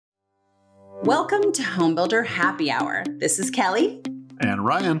Welcome to Homebuilder Happy Hour. This is Kelly. And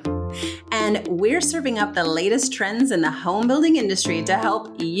Ryan. And we're serving up the latest trends in the home building industry to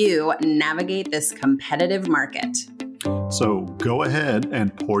help you navigate this competitive market. So go ahead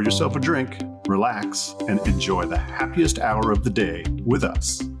and pour yourself a drink, relax, and enjoy the happiest hour of the day with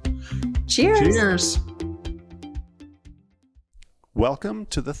us. Cheers. Cheers. Welcome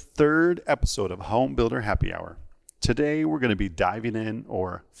to the third episode of Homebuilder Happy Hour. Today, we're going to be diving in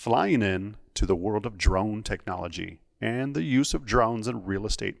or flying in to the world of drone technology and the use of drones in real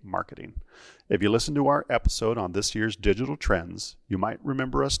estate marketing. If you listen to our episode on this year's digital trends, you might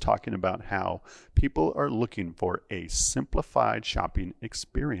remember us talking about how people are looking for a simplified shopping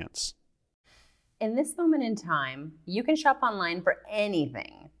experience. In this moment in time, you can shop online for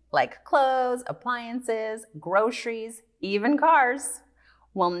anything like clothes, appliances, groceries, even cars.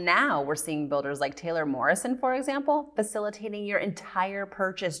 Well, now we're seeing builders like Taylor Morrison, for example, facilitating your entire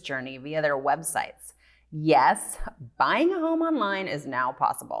purchase journey via their websites. Yes, buying a home online is now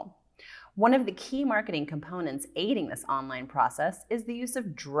possible. One of the key marketing components aiding this online process is the use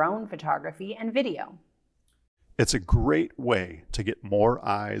of drone photography and video. It's a great way to get more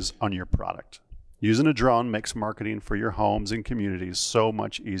eyes on your product. Using a drone makes marketing for your homes and communities so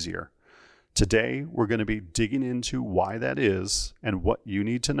much easier. Today, we're going to be digging into why that is and what you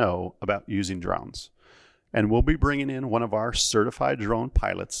need to know about using drones. And we'll be bringing in one of our certified drone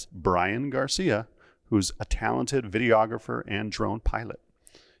pilots, Brian Garcia, who's a talented videographer and drone pilot.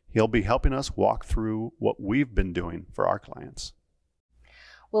 He'll be helping us walk through what we've been doing for our clients.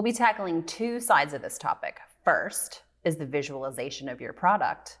 We'll be tackling two sides of this topic. First is the visualization of your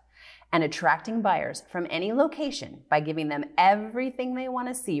product and attracting buyers from any location by giving them everything they want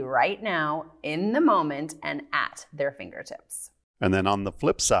to see right now, in the moment, and at their fingertips. And then on the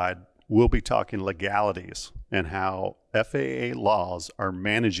flip side, we'll be talking legalities and how FAA laws are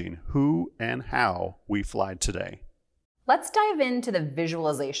managing who and how we fly today. Let's dive into the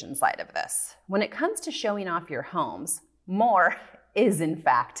visualization side of this. When it comes to showing off your homes, more is in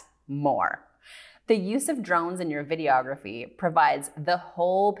fact more. The use of drones in your videography provides the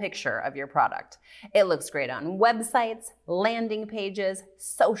whole picture of your product. It looks great on websites, landing pages,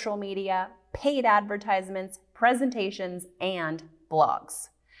 social media, paid advertisements, presentations, and blogs.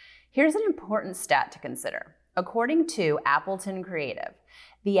 Here's an important stat to consider. According to Appleton Creative,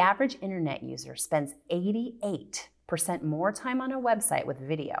 the average internet user spends 88% more time on a website with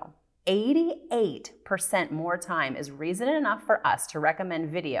video. 88% more time is reason enough for us to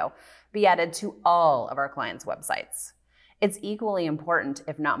recommend video be added to all of our clients' websites. It's equally important,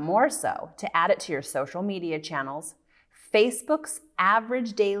 if not more so, to add it to your social media channels. Facebook's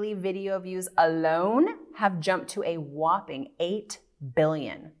average daily video views alone have jumped to a whopping 8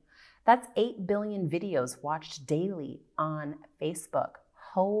 billion. That's 8 billion videos watched daily on Facebook.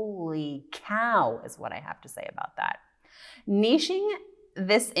 Holy cow is what I have to say about that. Niching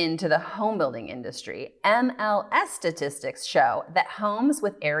this into the home building industry, MLS statistics show that homes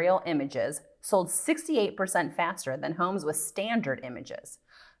with aerial images sold 68% faster than homes with standard images.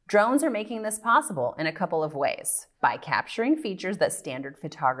 Drones are making this possible in a couple of ways: by capturing features that standard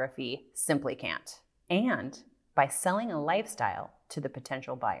photography simply can't, and by selling a lifestyle to the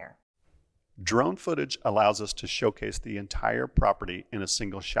potential buyer. Drone footage allows us to showcase the entire property in a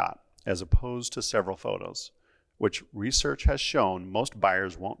single shot, as opposed to several photos, which research has shown most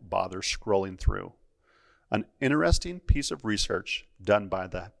buyers won't bother scrolling through. An interesting piece of research done by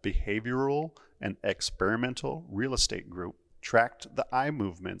the Behavioral and Experimental Real Estate Group tracked the eye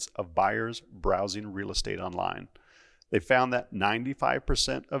movements of buyers browsing real estate online. They found that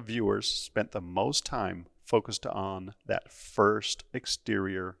 95% of viewers spent the most time focused on that first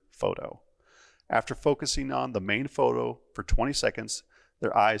exterior photo. After focusing on the main photo for 20 seconds,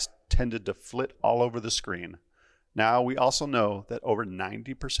 their eyes tended to flit all over the screen. Now, we also know that over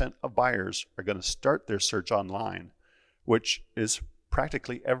 90% of buyers are going to start their search online, which is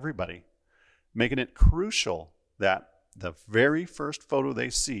practically everybody, making it crucial that the very first photo they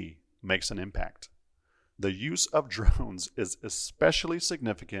see makes an impact. The use of drones is especially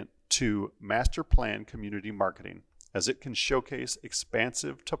significant to master plan community marketing, as it can showcase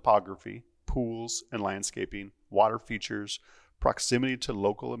expansive topography, pools and landscaping, water features, proximity to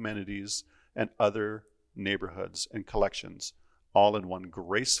local amenities, and other neighborhoods and collections, all in one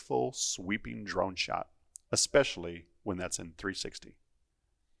graceful, sweeping drone shot, especially when that's in 360.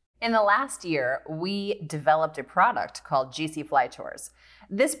 In the last year, we developed a product called GC Fly Tours.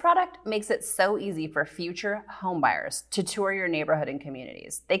 This product makes it so easy for future homebuyers to tour your neighborhood and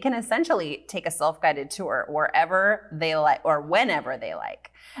communities. They can essentially take a self-guided tour wherever they like or whenever they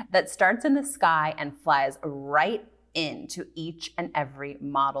like, that starts in the sky and flies right into each and every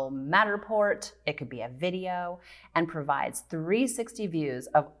model Matterport. It could be a video, and provides 360 views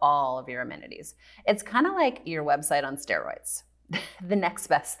of all of your amenities. It's kind of like your website on steroids, the next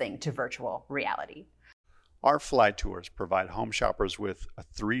best thing to virtual reality. Our Fly Tours provide home shoppers with a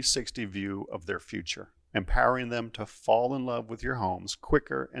 360 view of their future, empowering them to fall in love with your homes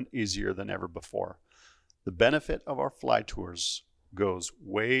quicker and easier than ever before. The benefit of our Fly Tours goes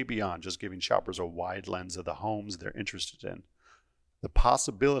way beyond just giving shoppers a wide lens of the homes they're interested in. The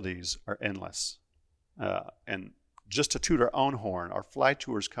possibilities are endless. And just to toot our own horn, our Fly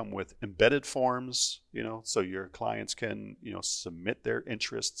Tours come with embedded forms, so your clients can, submit their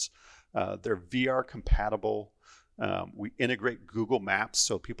interests. They're VR compatible. We integrate Google Maps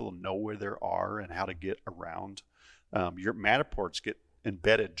so people know where they are and how to get around. Your Matterports get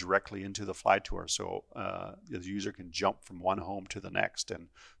embedded directly into the Fly Tour, so the user can jump from one home to the next and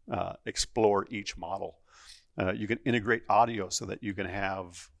explore each model. You can integrate audio so that you can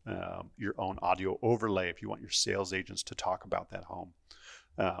have your own audio overlay if you want your sales agents to talk about that home.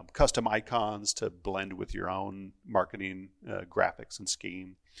 Custom icons to blend with your own marketing graphics and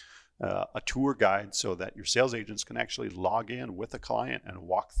scheme. A tour guide so that your sales agents can actually log in with a client and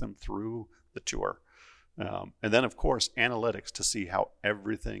walk them through the tour. And then, of course, analytics to see how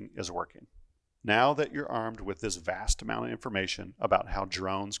everything is working. Now that you're armed with this vast amount of information about how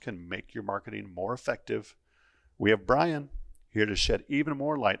drones can make your marketing more effective, we have Brian here to shed even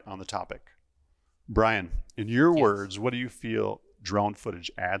more light on the topic. Brian, in your words, what do you feel drone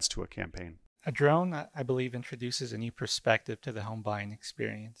footage adds to a campaign? A drone, I believe, introduces a new perspective to the home buying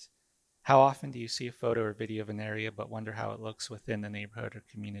experience. How often do you see a photo or video of an area but wonder how it looks within the neighborhood or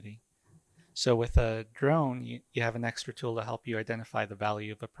community? So with a drone, you have an extra tool to help you identify the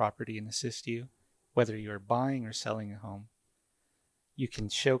value of a property and assist you, whether you are buying or selling a home. You can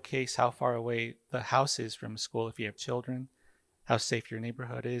showcase how far away the house is from a school if you have children, how safe your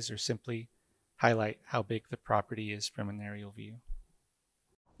neighborhood is, or simply highlight how big the property is from an aerial view.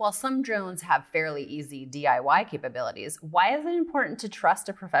 While some drones have fairly easy DIY capabilities, why is it important to trust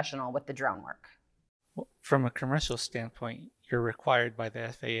a professional with the drone work? Well, from a commercial standpoint, you're required by the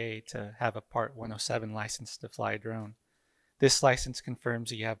FAA to have a Part 107 license to fly a drone. This license confirms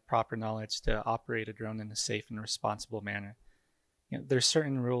that you have proper knowledge to operate a drone in a safe and responsible manner. There's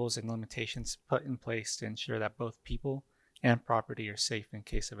certain rules and limitations put in place to ensure that both people and property are safe in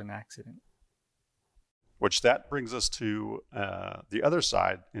case of an accident. Which that brings us to the other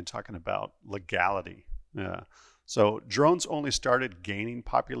side in talking about legality. So drones only started gaining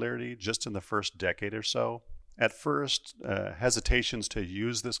popularity just in the first decade or so. At first, hesitations to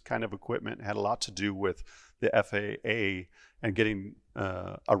use this kind of equipment had a lot to do with the FAA and getting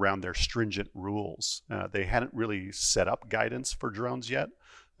around their stringent rules. They hadn't really set up guidance for drones yet,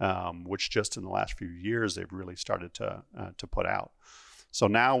 which just in the last few years they've really started to put out. So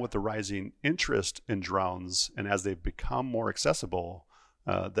now with the rising interest in drones and as they've become more accessible,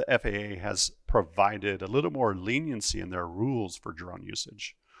 the FAA has provided a little more leniency in their rules for drone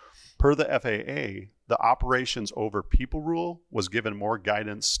usage. Per the FAA, the operations over people rule was given more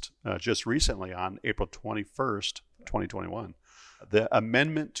guidance just recently on April 21st, 2021. The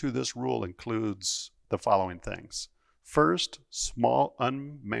amendment to this rule includes the following things. First, small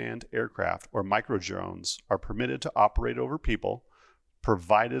unmanned aircraft or micro drones are permitted to operate over people,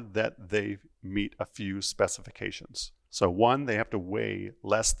 provided that they meet a few specifications. So one, they have to weigh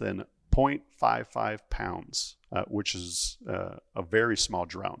less than 0.55 pounds, which is a very small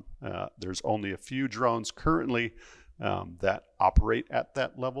drone. There's only a few drones currently that operate at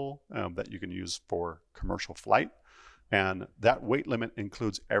that level that you can use for commercial flight. And that weight limit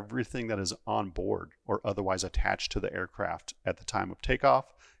includes everything that is on board or otherwise attached to the aircraft at the time of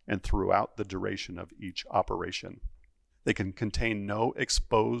takeoff and throughout the duration of each operation. They can contain no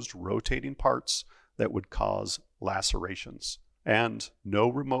exposed rotating parts that would cause lacerations. And no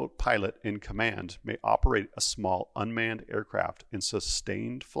remote pilot in command may operate a small unmanned aircraft in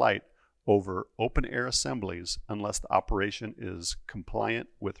sustained flight over open air assemblies unless the operation is compliant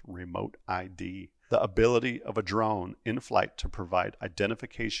with remote ID. The ability of a drone in flight to provide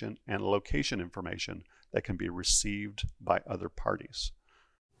identification and location information that can be received by other parties.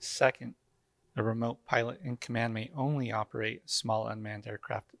 Second, a remote pilot in command may only operate small unmanned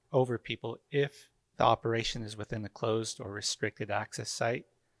aircraft over people if the operation is within a closed or restricted access site,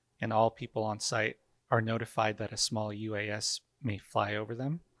 and all people on site are notified that a small UAS may fly over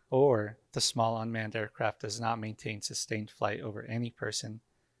them, or the small unmanned aircraft does not maintain sustained flight over any person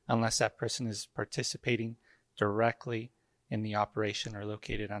unless that person is participating directly in the operation or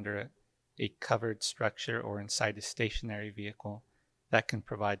located under a covered structure or inside a stationary vehicle that can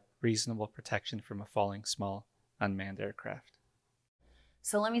provide reasonable protection from a falling small unmanned aircraft.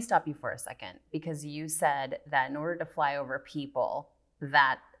 So let me stop you for a second, because you said that in order to fly over people,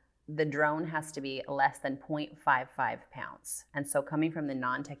 that the drone has to be less than 0.55 pounds. And so coming from the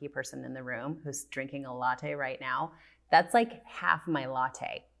non-techie person in the room who's drinking a latte right now, that's like half my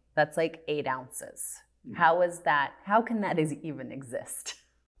latte. That's like 8 ounces. How is that? How can that even exist?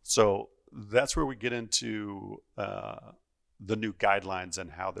 So that's where we get into the new guidelines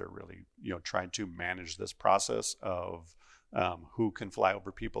and how they're really, trying to manage this process of who can fly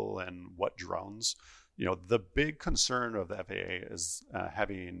over people and what drones. The big concern of the FAA is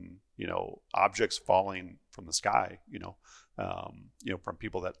having, objects falling from the sky, from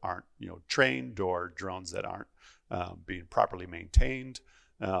people that aren't, trained, or drones that aren't being properly maintained.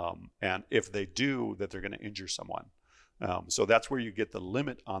 And if they do, that they're going to injure someone. So that's where you get the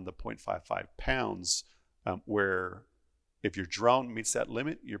limit on the 0.55 pounds, where if your drone meets that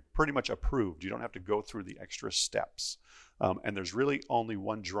limit, you're pretty much approved. You don't have to go through the extra steps. And there's really only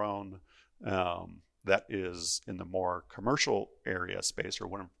one drone that is in the more commercial area space, or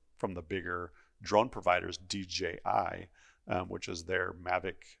one from the bigger drone providers, DJI, which is their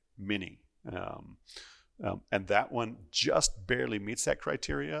Mavic Mini. And that one just barely meets that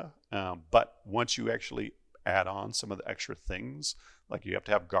criteria. But once you actually add on some of the extra things, like you have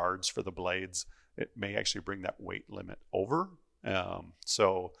to have guards for the blades, it may actually bring that weight limit over.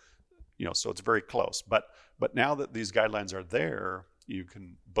 So it's very close. But now that these guidelines are there, you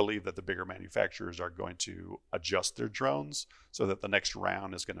can believe that the bigger manufacturers are going to adjust their drones so that the next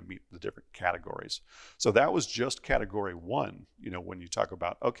round is going to meet the different categories. So that was just category 1. When you talk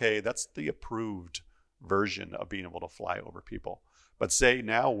about, okay, that's the approved version of being able to fly over people. But say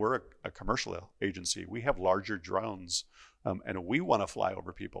now we're a commercial agency, we have larger drones, and we want to fly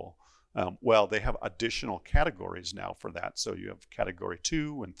over people. Well, they have additional categories now for that. So you have category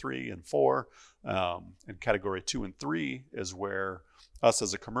 2 and 3 and 4. And category 2 and 3 is where us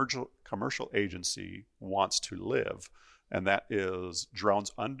as a commercial agency wants to live. And that is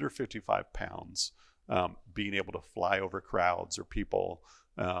drones under 55 pounds, being able to fly over crowds or people,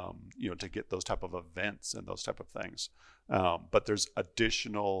 to get those type of events and those type of things. But there's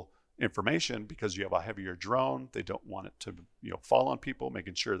additional information because you have a heavier drone. They don't want it to, fall on people,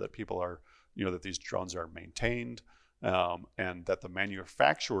 making sure that people are, that these drones are maintained, and that the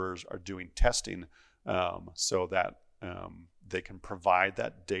manufacturers are doing testing, so that they can provide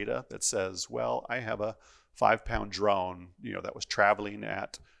that data that says, well, I have a 5-pound drone, that was traveling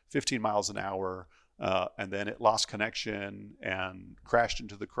at 15 miles an hour, and then it lost connection and crashed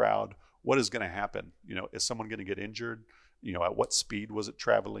into the crowd. What is going to happen? Is someone going to get injured? At what speed was it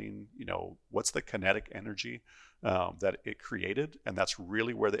traveling? What's the kinetic energy that it created? And that's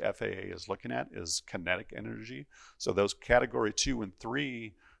really where the FAA is looking at, is kinetic energy. So those category 2 and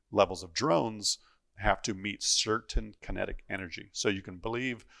 3 levels of drones have to meet certain kinetic energy. So you can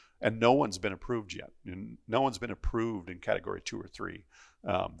believe, and no one's been approved yet. No one's been approved in category 2 or 3.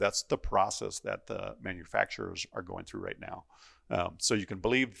 That's the process that the manufacturers are going through right now. So you can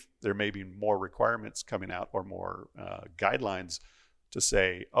believe there may be more requirements coming out, or more guidelines to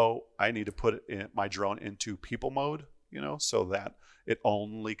say, oh, I need to put my drone into people mode, so that it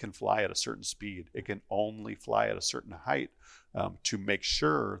only can fly at a certain speed. It can only fly at a certain height, to make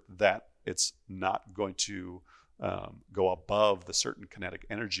sure that it's not going to go above the certain kinetic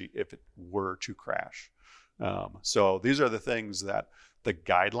energy if it were to crash. So these are the things that the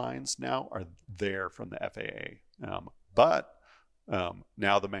guidelines now are there from the FAA. But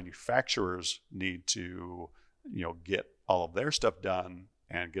now the manufacturers need to, get all of their stuff done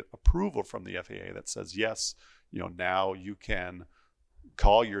and get approval from the FAA that says, yes, now you can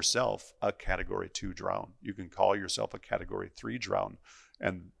call yourself a category 2 drone. You can call yourself a category 3 drone,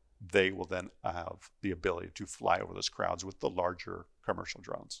 and they will then have the ability to fly over those crowds with the larger commercial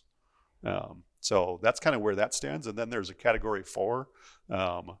drones. So that's kind of where that stands. And then there's a category 4,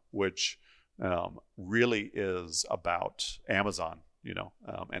 which really is about Amazon,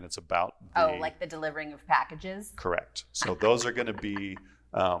 and it's about like the delivering of packages? Correct. So those are going to be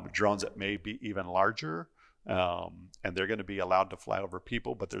drones that may be even larger, and they're going to be allowed to fly over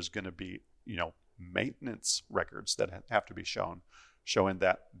people, but there's going to be, maintenance records that have to be showing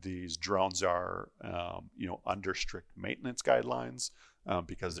that these drones are, under strict maintenance guidelines,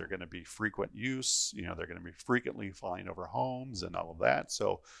 because they're going to be frequent use. They're going to be frequently flying over homes and all of that.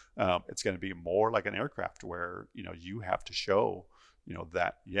 So it's going to be more like an aircraft where, you have to show,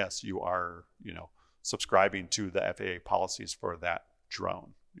 that, yes, you are, subscribing to the FAA policies for that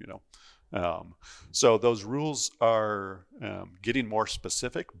drone, So those rules are getting more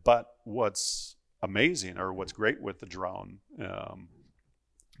specific. But what's amazing, or what's great with the drone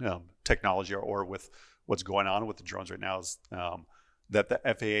technology, or with what's going on with the drones right now is that the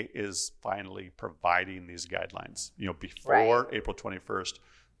FAA is finally providing these guidelines. Before April 21st,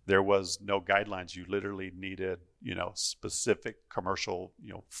 there was no guidelines. You literally needed, specific commercial,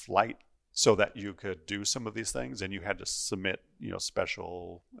 flight so that you could do some of these things, and you had to submit,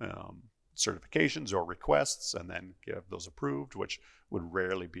 special certifications or requests and then get those approved, which would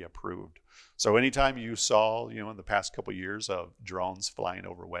rarely be approved. So anytime you saw, in the past couple of years of drones flying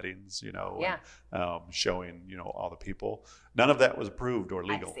over weddings, and, showing, all the people, none of that was approved or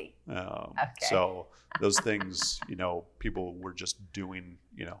legal. I see. Okay. So those things, people were just doing,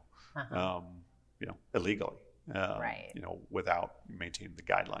 illegally, without maintaining the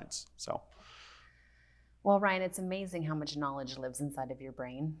guidelines. So. Well, Ryan, it's amazing how much knowledge lives inside of your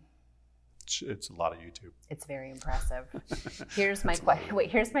brain. It's a lot of YouTube. It's very impressive. Here's my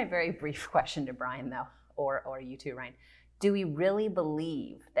here's my very brief question to Brian, though, or you too, Ryan. Do we really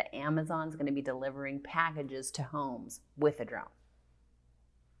believe that Amazon's going to be delivering packages to homes with a drone?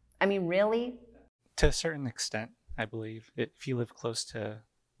 I mean, really? To a certain extent, I believe. If you live close to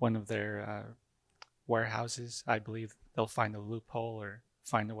one of their warehouses, I believe they'll find a loophole or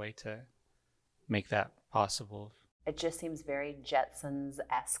find a way to make that possible. It just seems very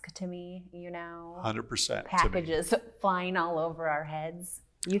Jetsons-esque to me, 100%. Packages flying all over our heads.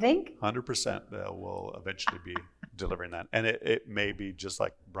 You think? 100% they will eventually be delivering that. And it may be just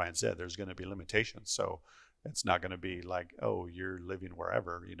like Brian said, there's going to be limitations. So it's not going to be like, oh, you're living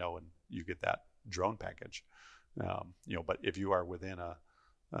wherever, and you get that drone package. But if you are within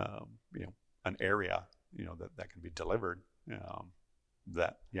an area, that can be delivered,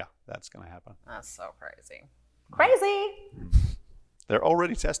 that's going to happen. That's so crazy. Crazy. They're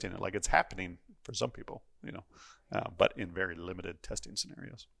already testing it, like it's happening for some people, but in very limited testing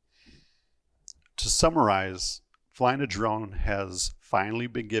scenarios. To summarize, flying a drone has finally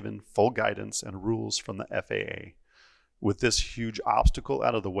been given full guidance and rules from the FAA. With this huge obstacle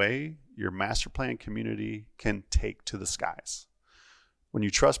out of the way, your master plan community can take to the skies. When you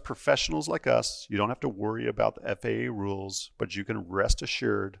trust professionals like us, you don't have to worry about the FAA rules, but you can rest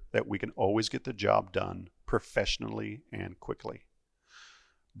assured that we can always get the job done professionally and quickly.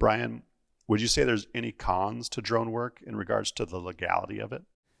 Brian, would you say there's any cons to drone work in regards to the legality of it?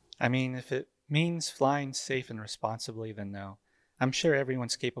 I mean, if it means flying safe and responsibly, then no. I'm sure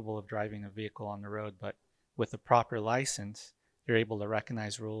everyone's capable of driving a vehicle on the road, but with a proper license, you're able to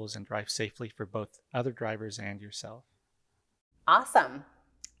recognize rules and drive safely for both other drivers and yourself. Awesome.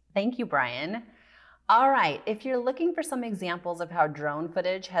 Thank you, Brian. All right, if you're looking for some examples of how drone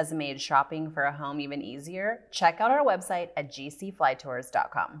footage has made shopping for a home even easier, check out our website at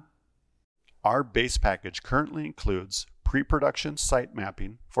gcflytours.com. Our base package currently includes pre-production site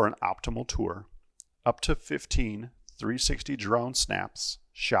mapping for an optimal tour, up to 15 360 drone snaps,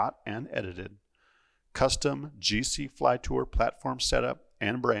 shot and edited, custom GC Fly Tour platform setup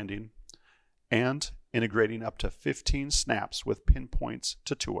and branding, and integrating up to 15 snaps with pinpoints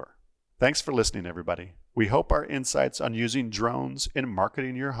to tour. Thanks for listening, everybody. We hope our insights on using drones in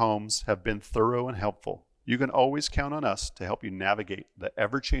marketing your homes have been thorough and helpful. You can always count on us to help you navigate the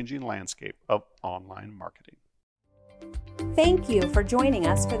ever-changing landscape of online marketing. Thank you for joining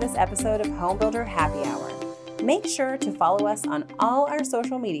us for this episode of Homebuilder Happy Hour. Make sure to follow us on all our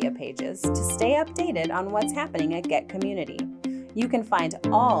social media pages to stay updated on what's happening at Get Community. You can find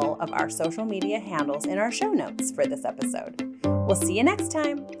all of our social media handles in our show notes for this episode. We'll see you next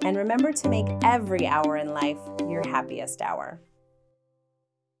time, and remember to make every hour in life your happiest hour.